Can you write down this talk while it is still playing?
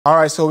All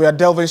right, so we are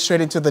delving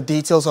straight into the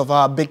details of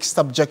our big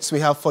subjects we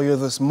have for you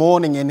this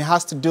morning, and it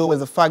has to do with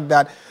the fact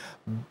that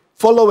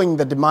following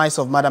the demise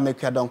of Madam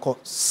Akua Donkor,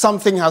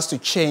 something has to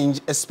change,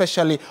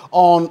 especially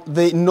on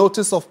the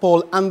notice of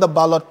poll and the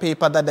ballot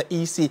paper that the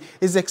EC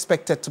is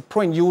expected to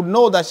print. You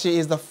know that she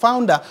is the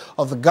founder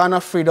of the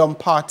Ghana Freedom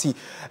Party.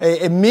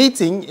 A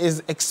meeting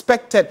is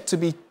expected to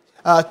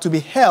be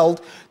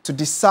held to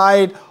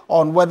decide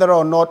on whether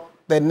or not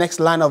the next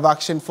line of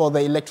action for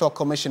the Electoral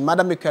Commission.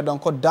 Madam Akua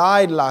Donkor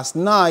died last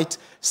night,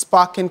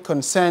 sparking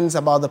concerns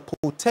about the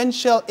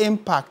potential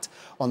impact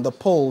on the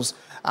polls.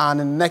 And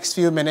in the next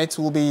few minutes,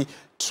 we'll be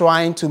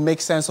trying to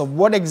make sense of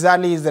what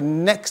exactly is the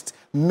next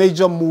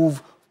major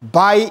move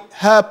by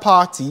her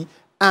party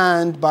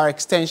and, by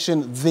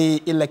extension,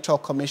 the Electoral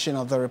Commission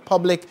of the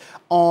Republic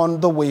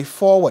on the way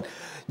forward.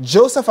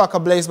 Joseph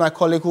Akabla is my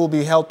colleague who will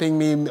be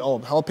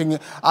helping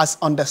us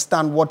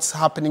understand what's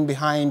happening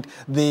behind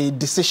the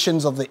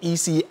decisions of the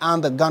EC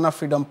and the Ghana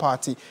Freedom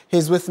Party.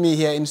 He's with me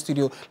here in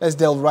studio. Let's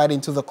delve right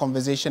into the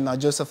conversation now.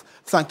 Joseph,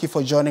 thank you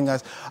for joining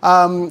us.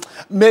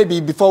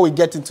 Maybe before we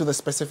get into the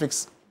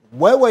specifics,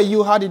 where were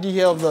you? How did you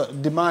hear of the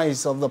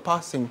demise of the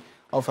passing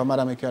of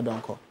Madam Akua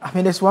Donkor? I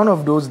mean, it's one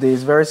of those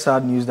days, very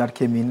sad news that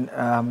came in.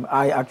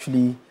 I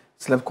actually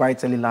slept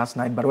quite early last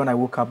night, but when I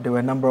woke up, there were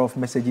a number of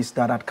messages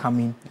that had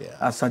come in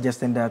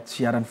suggesting that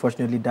she had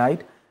unfortunately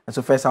died. And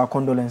so first, our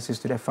condolences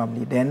to the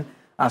family. Then,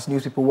 as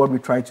news people, what we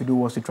tried to do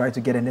was to try to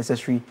get a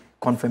necessary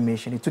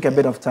confirmation. It took a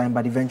bit of time,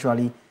 but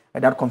eventually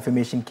that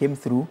confirmation came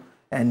through,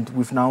 and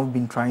we've now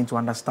been trying to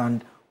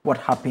understand what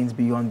happens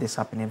beyond this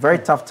happening. Very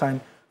tough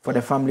time for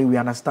the family. We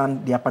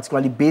understand they are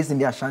particularly based in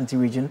the Ashanti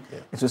region,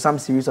 and so some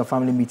series of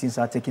family meetings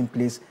are taking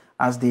place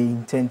as they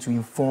intend to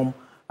inform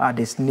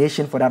this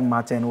nation, for that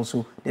matter, and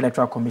also the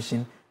Electoral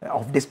Commission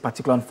of this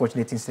particular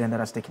unfortunate incident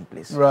that has taken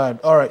place. Right.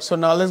 All right. So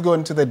now let's go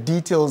into the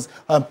details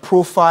and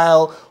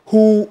profile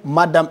who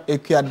Madam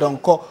Akua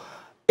Donkor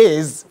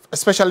is,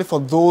 especially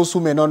for those who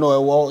may not know her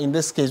well. In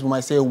this case, we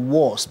might say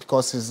was,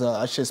 because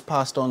she's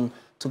passed on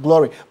to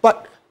glory.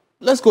 But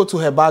let's go to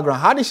her background.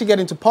 How did she get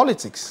into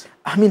politics?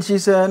 I mean,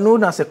 she's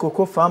known as a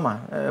cocoa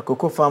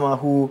farmer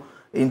who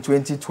in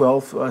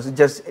 2012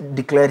 just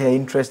declared her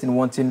interest in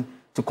wanting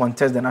to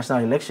contest the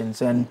national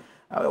elections. And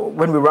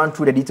when we ran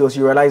through the details,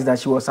 you realize that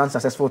she was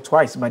unsuccessful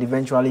twice, but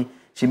eventually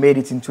she made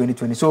it in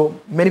 2020. So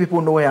many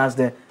people know her as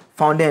the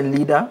founder and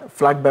leader,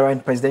 flag bearer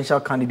and presidential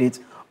candidate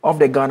of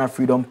the Ghana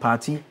Freedom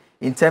Party.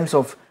 In terms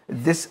of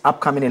this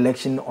upcoming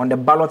election, on the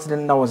ballot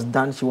that was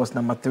done, she was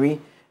number 3,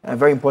 a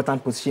very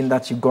important position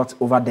that she got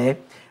over there.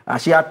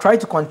 She had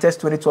tried to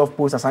contest 2012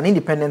 polls as an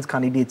independent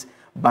candidate,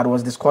 but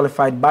was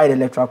disqualified by the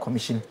Electoral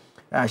Commission.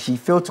 She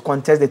failed to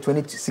contest the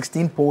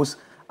 2016 polls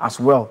as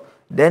well.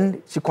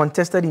 Then she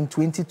contested in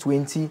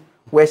 2020,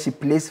 where she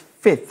placed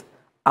 5th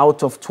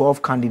out of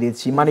 12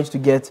 candidates. She managed to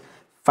get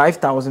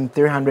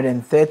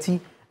 5,330,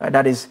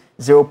 that is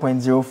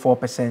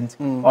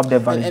 0.04% of the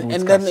valid votes.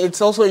 And then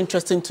it's also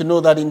interesting to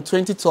know that in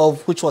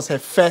 2012, which was her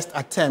first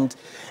attempt,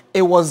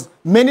 it was,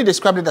 many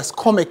described it as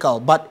comical,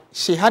 but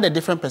she had a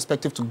different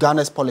perspective to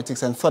Ghana's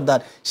politics and thought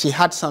that she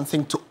had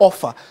something to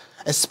offer,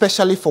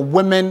 especially for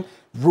women,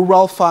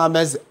 rural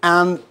farmers,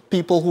 and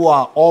people who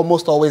are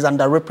almost always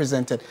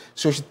underrepresented.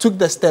 So she took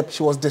the step.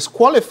 She was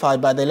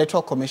disqualified by the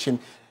Electoral Commission.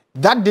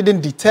 That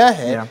didn't deter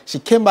her. Yeah. She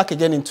came back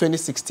again in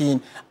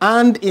 2016.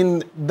 And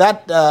in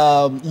that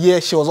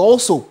year, she was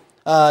also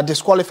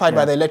disqualified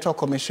by the Electoral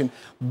Commission,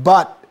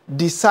 but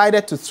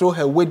decided to throw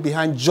her weight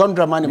behind John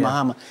Dramani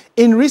Mahama.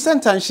 In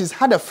recent times, she's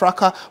had a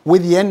fracas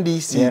with the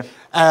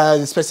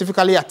NDC,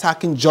 specifically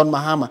attacking John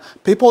Mahama.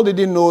 People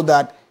didn't know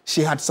that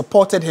she had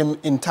supported him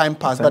in time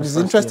past, but it's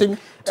interesting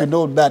to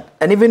note that.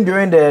 And even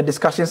during the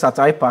discussions at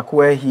IPAC,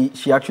 where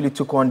she actually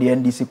took on the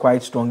NDC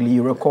quite strongly,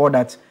 you recall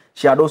that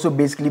she had also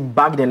basically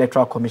backed the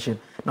Electoral Commission.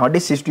 Now,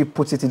 this history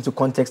puts it into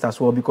context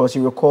as well, because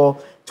you recall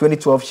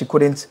 2012, she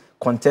couldn't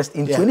contest.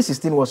 In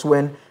 2016 was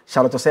when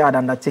Charlotte Osei had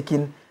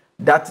undertaken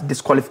that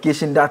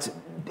disqualification that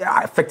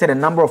affected a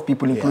number of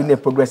people, including the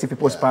Progressive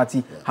People's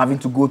Party, having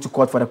to go to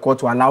court for the court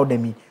to allow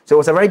them in. So it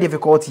was a very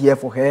difficult year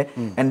for her.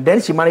 And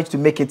then she managed to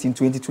make it in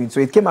 2020. So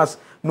it came as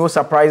no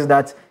surprise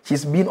that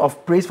she's been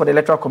of praise for the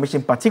Electoral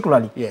Commission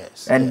particularly.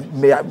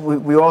 And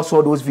we all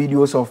saw those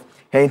videos of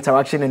her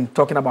interaction and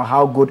talking about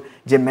how good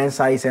Jim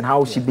Mensah is and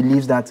how she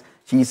believes that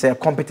she is a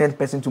competent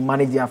person to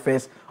manage the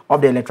affairs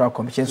of the Electoral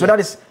Commission. So that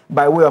is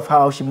by way of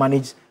how she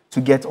managed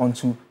to get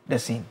onto the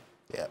scene.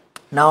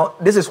 Now,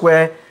 this is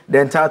where the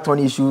entire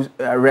Tony issue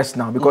rests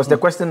now, because the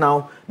question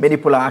now, many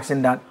people are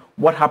asking that,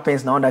 what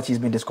happens now that she's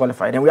been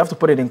disqualified? And we have to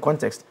put it in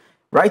context.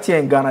 Right here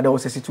in Ghana, there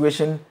was a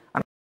situation,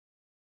 an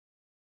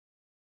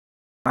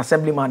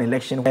assemblyman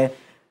election, where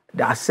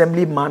the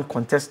assemblyman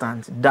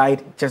contestant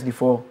died just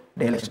before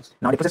the elections.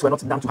 Now, the process were not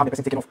done to have the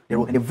person taken off the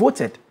roll, and they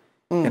voted.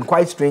 And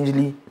quite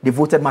strangely, they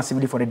voted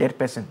massively for the dead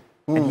person,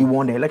 and he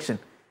won the election.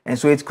 And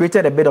so it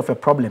created a bit of a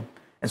problem.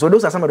 And so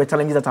those are some of the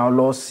challenges that our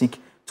laws seek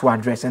to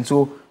address. And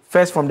so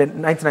first, from the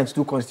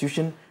 1992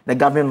 Constitution, the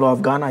governing law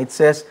of Ghana, it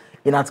says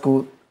in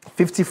Article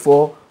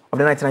 54 of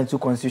the 1992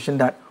 Constitution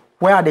that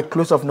where at the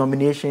close of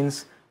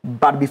nominations,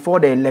 but before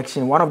the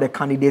election, one of the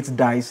candidates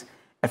dies,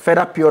 a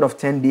further period of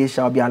 10 days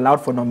shall be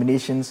allowed for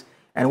nominations,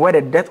 and where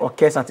the death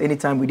occurs at any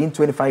time within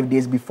 25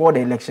 days before the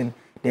election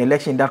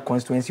in that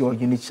constituency or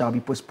unit shall be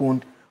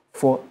postponed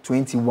for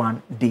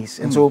 21 days.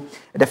 And so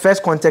the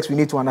first context we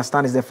need to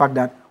understand is the fact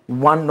that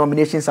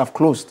nominations have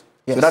closed.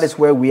 Yes. So that is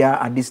where we are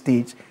at this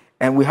stage.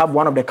 And we have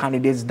one of the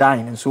candidates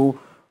dying. And so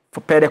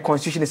per the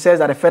Constitution, it says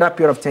that a further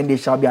period of 10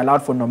 days shall be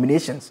allowed for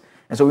nominations.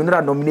 And so we know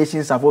that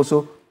nominations have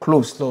also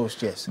closed.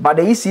 Yes. But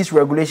the EC's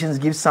regulations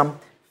give some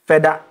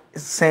further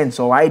sense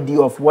or idea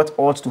of what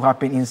ought to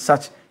happen in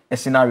such a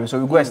scenario. So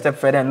we go a step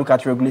further and look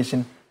at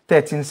Regulation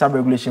 13,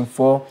 Sub-Regulation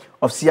 4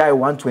 of CI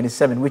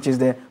 127, which is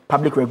the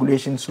public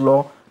regulations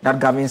law that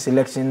governs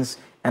elections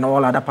and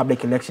all other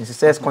public elections. It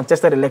says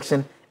contested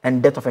election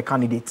and death of a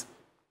candidate.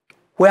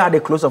 Where are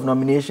the close of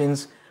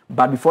nominations,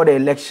 but before the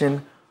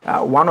election,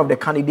 one of the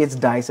candidates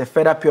dies, a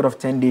further period of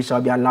 10 days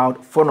shall be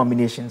allowed for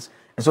nominations.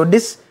 And so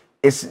this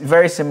is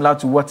very similar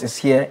to what is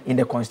here in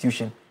the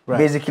Constitution. Right.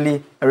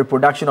 Basically, a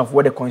reproduction of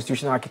what the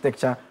constitutional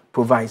architecture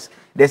provides.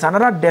 There's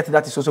another death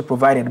that is also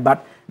provided,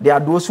 but there are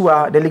those who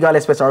are, the legal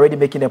experts are already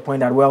making the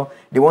point that, well,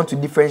 they want to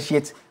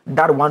differentiate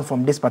that one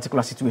from this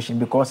particular situation,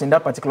 because in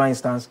that particular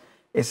instance,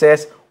 it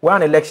says where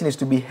an election is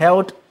to be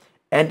held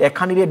and a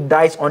candidate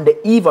dies on the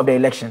eve of the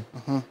election,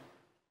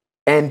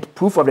 and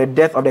proof of the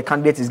death of the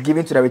candidate is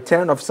given to the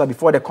returning officer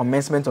before the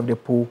commencement of the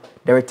poll,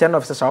 the returning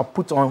officer shall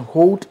put on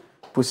hold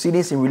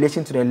proceedings in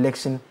relation to the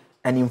election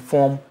and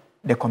inform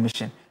the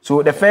commission.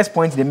 So the first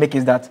point they make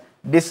is that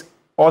this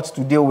ought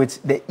to deal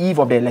with the eve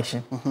of the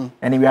election.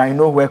 And we are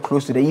nowhere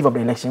close to the eve of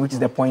the election, which is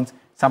the point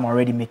some are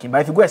already making.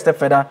 But if you go a step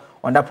further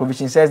on that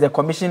provision, it says the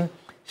commission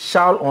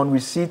shall, on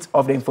receipt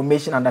of the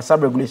information under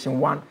sub-regulation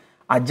 1,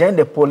 adjourn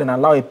the poll and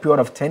allow a period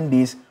of 10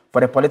 days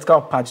for the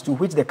political party to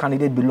which the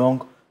candidate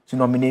belongs to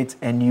nominate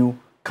a new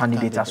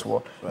candidate as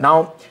well. Right.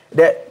 Now,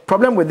 the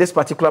problem with this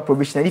particular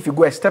provision, and if you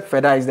go a step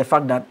further, is the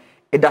fact that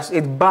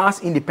it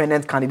bars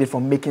independent candidates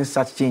from making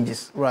such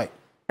changes. Right.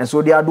 And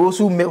so there are those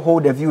who may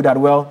hold the view that,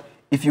 well,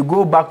 if you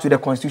go back to the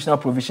constitutional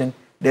provision,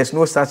 there's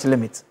no such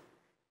limit.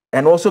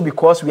 And also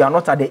because we are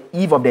not at the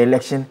eve of the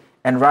election,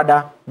 and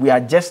rather we are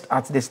just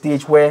at the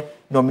stage where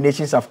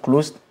nominations have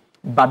closed,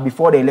 but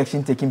before the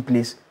election taking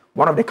place,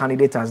 one of the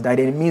candidates has died.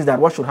 And it means that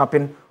what should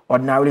happen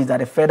ordinarily is that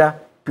a further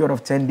period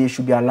of 10 days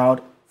should be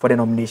allowed for the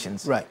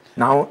nominations. Right.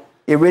 Now,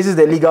 it raises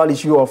the legal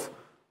issue of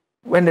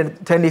when the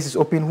 10 days is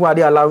open, who are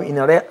they allowing in?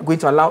 Are they going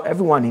to allow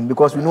everyone in?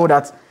 Because we know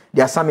that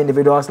there are some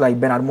individuals like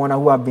Bernard Mona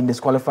who have been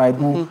disqualified,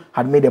 who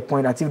had made a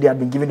point that if they had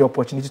been given the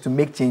opportunity to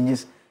make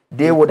changes,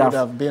 they would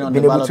have been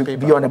able to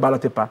be on the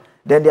ballot paper.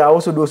 Then there are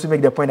also those who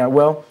make the point that,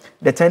 well,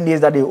 the 10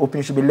 days that they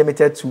open should be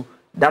limited to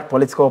that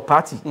political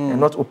party and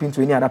not open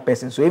to any other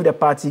person. So if the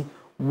party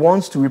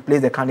wants to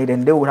replace the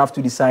candidate, they would have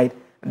to decide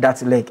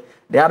that leg.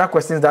 The other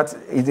questions that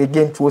is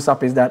again throws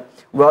up is that,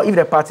 well, if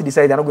the party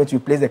decides they're not going to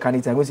replace the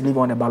candidate, they're going to leave it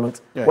on the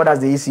ballot, what does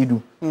the EC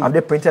do? Have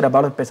they printed a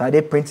ballot paper? Are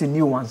they printing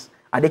new ones?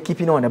 Are they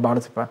keeping it on the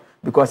ballot paper?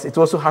 Because it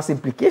also has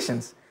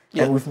implications.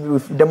 Yeah. And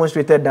we've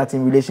demonstrated that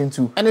in relation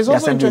to And it's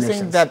also interesting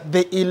elections. that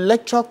the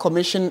Electoral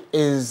Commission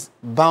is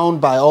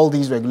bound by all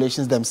these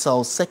regulations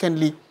themselves.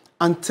 Secondly,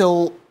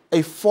 until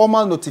a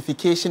formal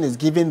notification is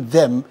given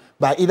them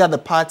by either the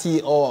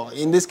party or,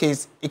 in this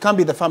case, it can't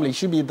be the family, it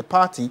should be the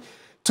party,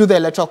 to the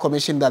Electoral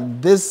Commission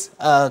that this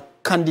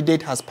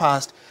candidate has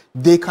passed,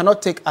 they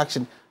cannot take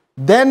action.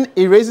 Then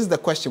it raises the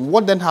question,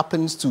 what then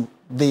happens to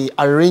the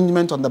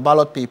arrangement on the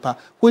ballot paper,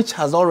 which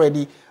has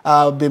already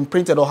been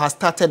printed or has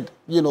started,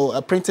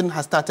 printing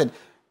has started,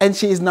 and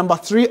she is number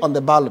 3 on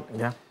the ballot.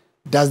 Yeah.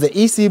 Does the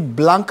EC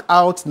blank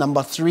out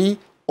number 3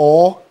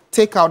 or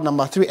take out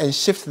number 3 and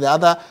shift the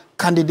other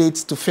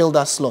candidates to fill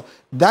that slot?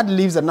 That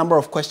leaves a number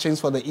of questions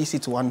for the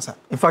EC to answer.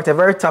 In fact, a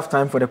very tough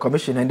time for the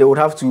commission, and they would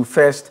have to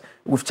first,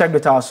 we've checked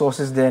with our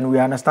sources, then we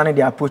are understanding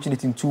they are approaching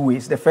it in 2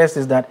 ways. The first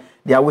is that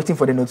they are waiting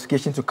for the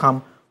notification to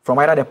come from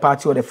either the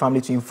party or the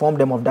family to inform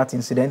them of that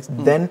incident.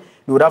 Then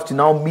they would have to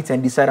now meet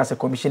and decide as a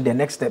commission the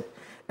next step.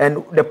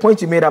 And the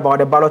point you made about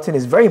the balloting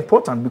is very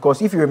important,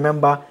 because if you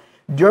remember,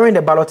 during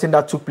the balloting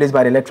that took place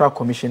by the Electoral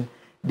Commission,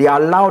 they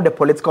allowed the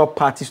political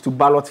parties to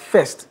ballot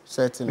first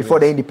before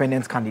the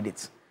independent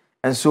candidates.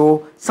 And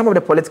so some of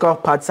the political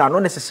parties are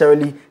not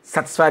necessarily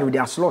satisfied with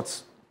their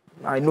slots.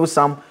 I know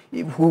some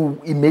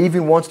who may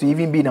even want to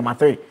even be number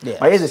 3. Yes.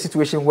 But here's a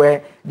situation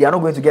where they are not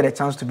going to get a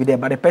chance to be there,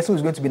 but the person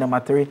who's going to be number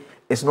 3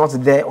 is not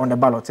there on the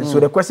ballot. And so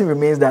the question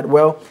remains that,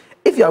 well,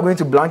 if you are going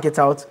to blank it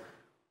out,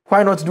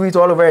 why not do it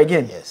all over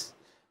again? Yes.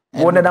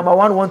 When the number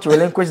 1 wants to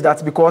relinquish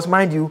that, because,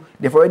 mind you,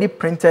 they've already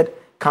printed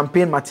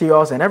campaign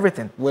materials and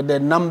everything with the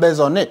numbers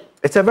on it.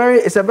 It's a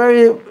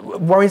very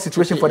worrying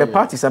situation for the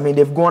parties. I mean,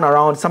 they've gone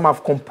around, some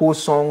have composed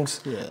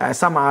songs,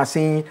 some are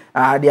saying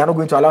they are not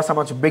going to allow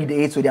someone to break the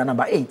 8, so they are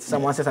number 8.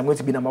 Someone says, I'm going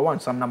to be number 1,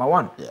 so I'm number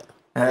 1.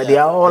 They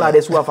are all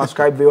others who have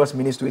ascribed various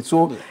meanings to it.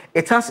 So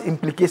it has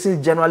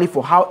implications generally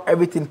for how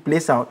everything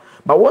plays out.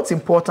 But what's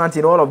important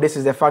in all of this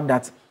is the fact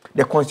that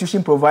the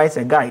Constitution provides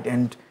a guide,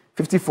 and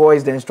 54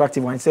 is the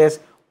instructive one. It says,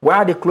 where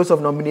are the close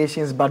of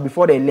nominations, but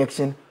before the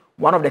election,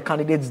 one of the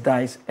candidates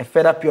dies, a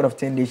further period of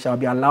 10 days shall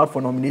be allowed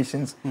for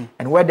nominations,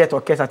 and where death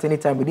occurs at any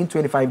time within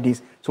 25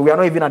 days. So we are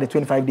not even at the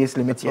 25 days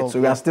limit yet.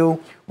 So we are still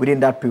within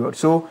that period.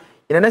 So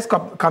in the next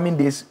coming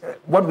days,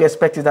 what we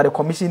expect is that the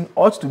commission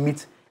ought to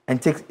meet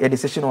and take a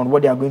decision on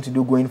what they are going to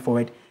do going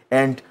forward.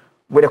 And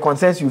with the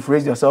concerns you've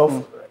raised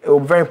yourself, it will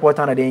be very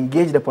important that they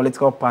engage the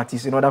political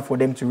parties in order for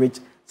them to reach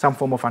some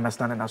form of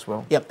understanding as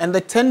well. Yeah, and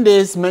the 10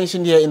 days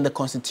mentioned here in the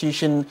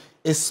Constitution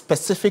is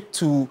specific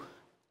to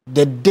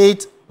the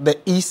date the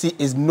EC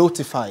is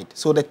notified.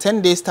 So the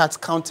 10 days starts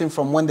counting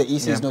from when the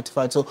EC is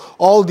notified. So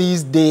all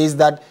these days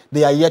that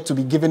they are yet to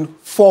be given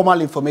formal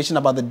information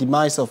about the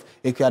demise of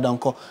Akua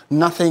Donkor,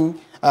 nothing,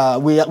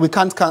 we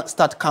can't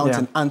start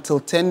counting until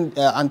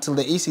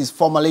the EC is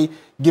formally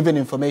given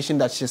information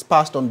that she's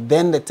passed on.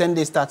 Then the 10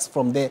 days starts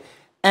from there.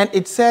 And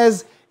it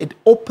says it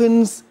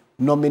opens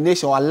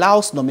nomination or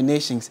allows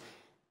nominations.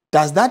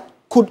 Does that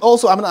could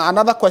also, I mean,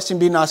 another question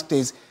being asked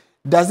is,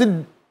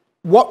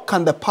 what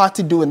can the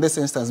party do in this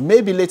instance?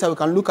 Maybe later we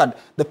can look at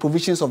the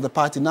provisions of the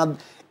party. Now,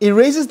 it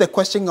raises the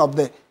question of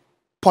the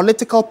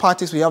political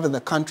parties we have in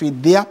the country,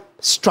 their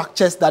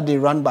structures that they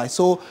run by.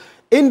 So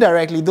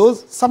indirectly,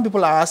 some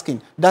people are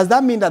asking, does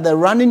that mean that the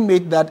running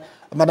mate that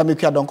Madam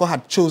Akua Donkor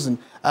had chosen,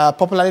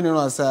 popularly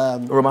known as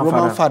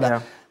Roman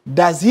Father,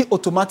 does he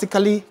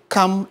automatically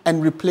come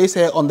and replace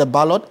her on the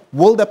ballot?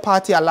 Will the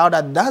party allow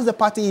that? Does the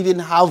party even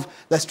have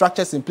the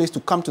structures in place to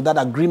come to that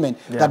agreement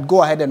that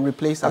go ahead and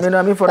replace us?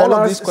 I mean, for all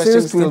of these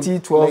questions, since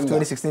 2012,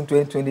 2016,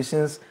 2020,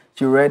 since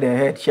she read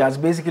ahead, she has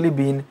basically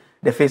been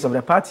the face of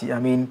the party. I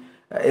mean,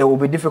 it will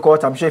be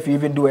difficult. I'm sure if you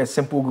even do a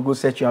simple Google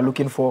search, you are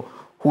looking for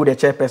who the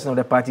chairperson of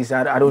the party is.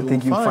 I don't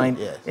think you find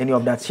any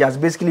of that. She has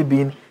basically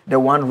been the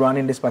one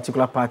running this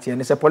particular party, and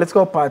it's a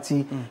political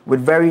party with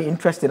very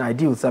interesting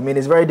ideals. I mean,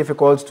 it's very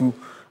difficult to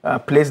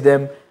place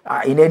them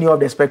in any of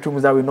the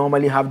spectrums that we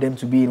normally have them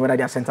to be in, whether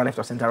they are center left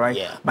or center right.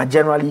 But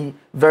generally,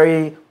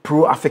 very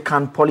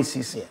pro-African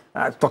policies,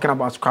 talking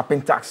about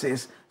scrapping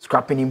taxes,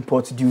 scrapping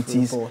import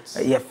duties,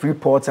 free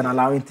ports, and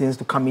allowing things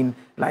to come in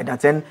like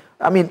that. And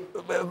I mean,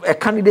 a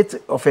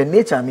candidate of her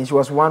nature, I mean, she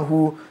was one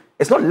who,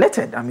 it's not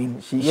lettered. I mean,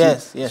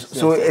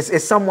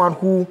 it's someone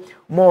who,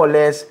 more or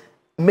less,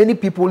 many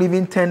people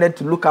even tended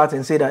to look at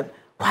and say that,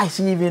 why is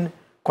she even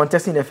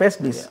contesting in the first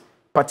place?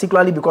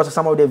 Particularly because of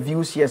some of the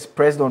views she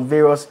expressed on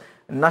various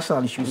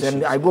national issues.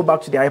 And I go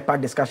back to the IPAC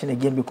discussion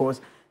again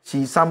because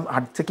some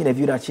had taken a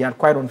view that she had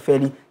quite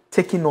unfairly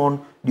taken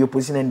on the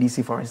opposition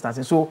NDC, for instance.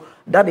 And so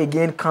that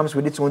again comes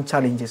with its own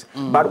challenges.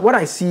 But what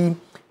I see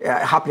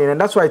happening, and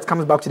that's why it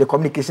comes back to the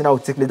communication that will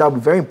take place, that will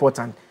be very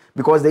important.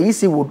 Because the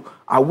EC would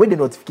await the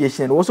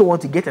notification and also want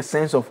to get a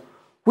sense of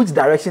which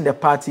direction the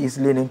party is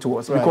leaning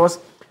towards. Because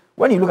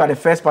when you look at the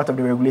first part of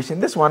the regulation,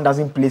 this one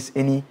doesn't place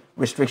any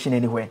restriction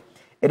anywhere.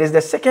 It is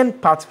the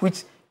second part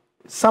which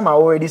some are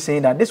already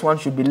saying that this one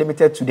should be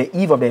limited to the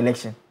eve of the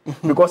election.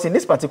 Because in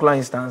this particular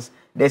instance,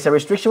 there's a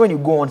restriction when you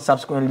go on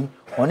subsequently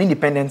on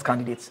independent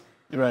candidates.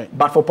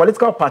 But for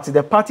political parties,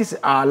 the parties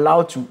are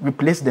allowed to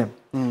replace them.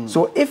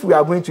 So if we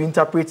are going to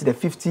interpret the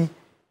 50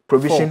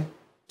 provision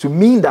to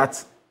mean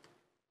that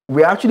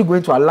we are actually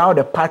going to allow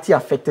the party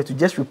affected to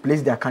just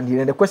replace their candidate.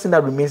 And the question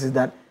that remains is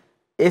that,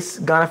 is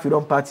Ghana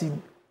Freedom Party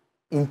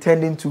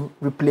intending to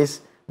replace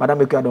Madam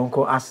Akua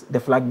Donkor as the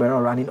flag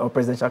bearer running or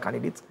presidential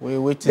candidate?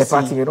 The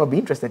party may not be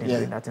interested in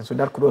doing that. And so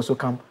that could also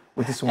come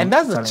with its own And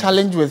that's the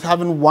challenge with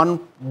having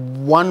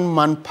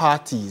one-man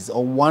parties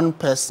or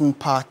one-person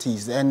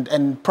parties.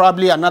 And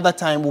probably another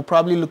time we'll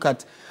probably look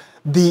at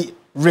the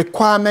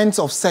requirements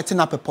of setting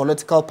up a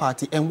political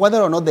party and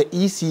whether or not the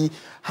EC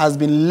has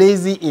been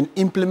lazy in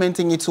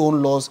implementing its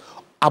own laws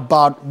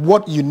about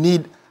what you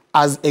need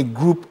as a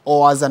group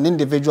or as an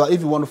individual if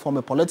you want to form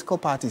a political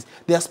party.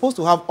 They are supposed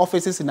to have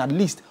offices in at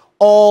least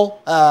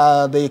all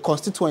the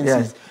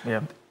constituencies.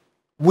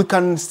 We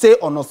can say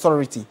on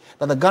authority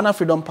that the Ghana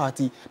Freedom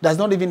Party does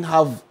not even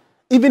have,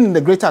 even in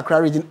the Greater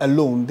Accra region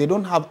alone, they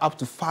don't have up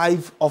to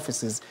 5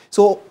 offices.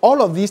 So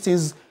all of these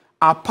things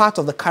are part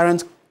of the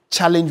current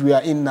challenge we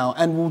are in now,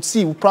 and we'll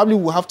see. We probably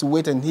will have to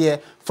wait and hear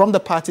from the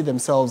party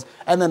themselves,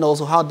 and then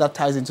also how that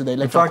ties into the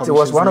Electoral Commission. In fact, it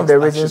was one of the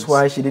reasons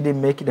why she didn't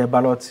make the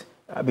ballot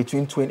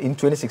in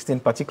 2016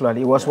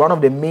 particularly. It was one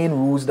of the main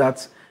rules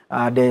that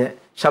the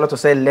Charlotte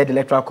Osei-led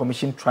Electoral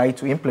Commission tried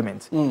to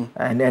implement.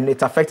 And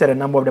it affected a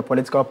number of the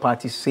political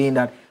parties, saying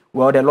that,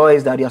 well, the law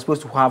is that you are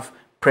supposed to have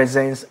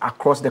presence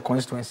across the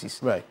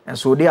constituencies. And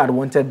so they had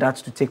wanted that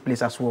to take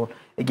place as well.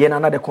 Again,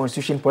 under the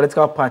Constitution,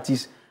 political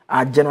parties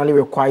are generally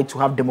required to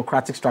have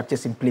democratic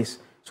structures in place.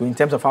 So in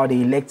terms of how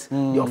they elect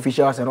the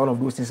officials and all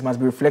of those things must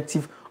be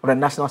reflective of the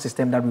national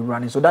system that we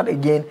run in. So that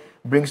again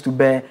brings to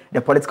bear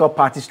the political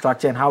party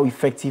structure and how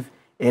effective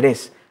it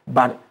is.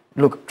 But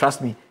look,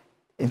 trust me,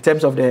 in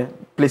terms of the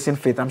placing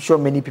faith, I'm sure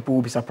many people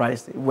will be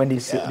surprised when they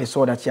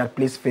saw that she had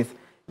placed faith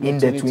in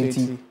the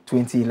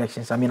 2020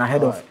 elections. I mean,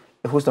 ahead of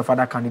a host of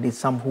other candidates,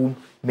 some whom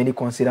many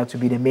consider to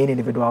be the main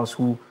individuals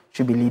who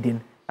should be leading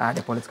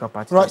the political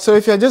party. Right, so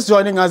if you're just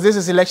joining us, this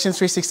is Elections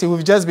 360.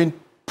 We've just been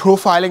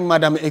profiling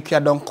Madam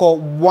Akua Donkor,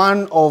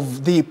 one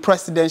of the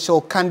presidential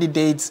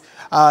candidates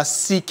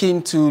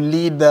seeking to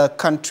lead the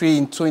country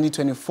in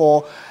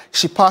 2024.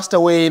 She passed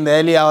away in the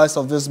early hours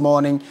of this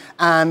morning,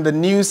 and the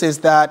news is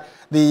that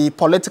the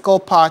political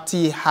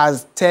party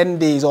has 10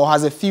 days or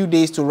has a few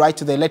days to write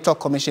to the Electoral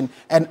Commission,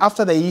 and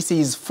after the EC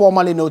is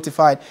formally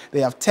notified, they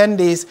have 10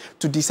 days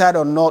to decide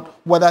or not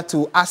whether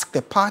to ask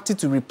the party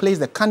to replace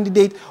the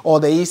candidate, or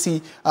the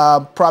EC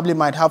probably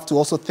might have to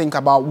also think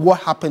about what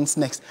happens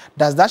next.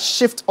 Does that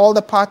shift all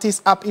the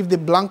parties up if they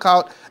blank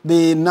out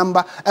the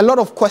number? A lot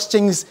of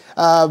questions,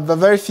 but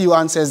very few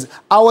answers.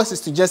 Ours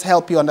is to just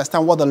help you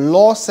understand what the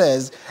law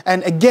says.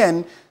 And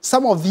again,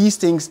 some of these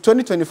things,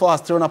 2024 has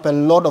thrown up a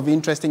lot of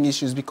interesting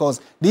issues because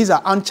these are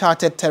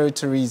uncharted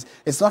territories.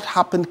 It's not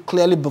happened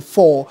clearly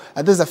before.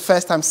 This is the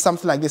first time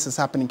something like this is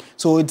happening.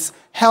 So it's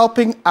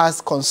helping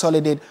us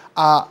consolidate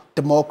our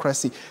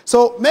democracy.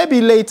 So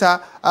maybe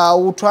later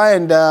we'll try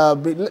and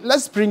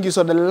let's bring you.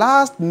 So the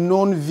last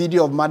known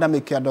video of Madam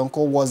Akua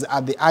Donkor was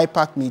at the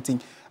IPAC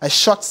meeting. A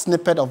short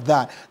snippet of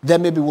that.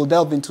 Then maybe we'll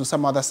delve into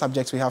some other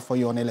subjects we have for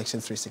you on Election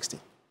 360.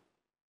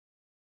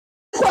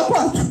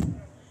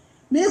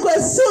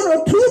 Because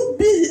soon 2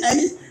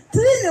 billion,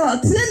 trillion,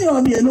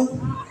 no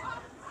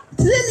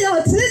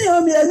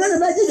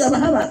magic of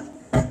Bahama.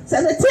 So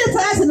the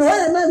 3,000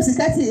 one man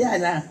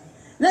Sikatiana.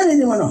 Let me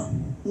know.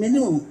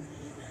 Minimum.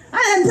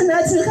 I am to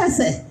natural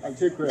say. And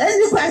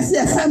you can see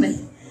a family.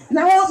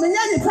 Now,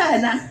 Minyani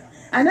Pana,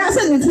 and I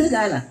said in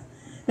Trigana.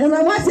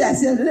 Remember what I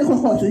said, the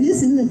little photo, you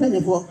see the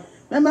penny for.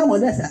 Remember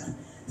Modessa.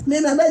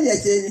 Maybe a baby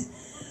at Jenny.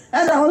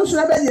 And I also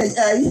have a penny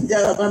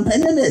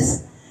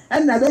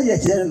and a baby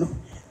at Jenny.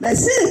 The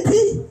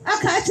CP, I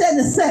can't tell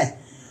the say.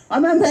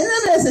 I'm a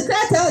penny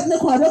secretary out in the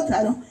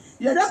doctor.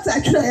 Your doctor,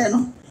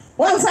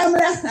 one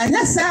family, and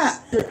yes, sir. I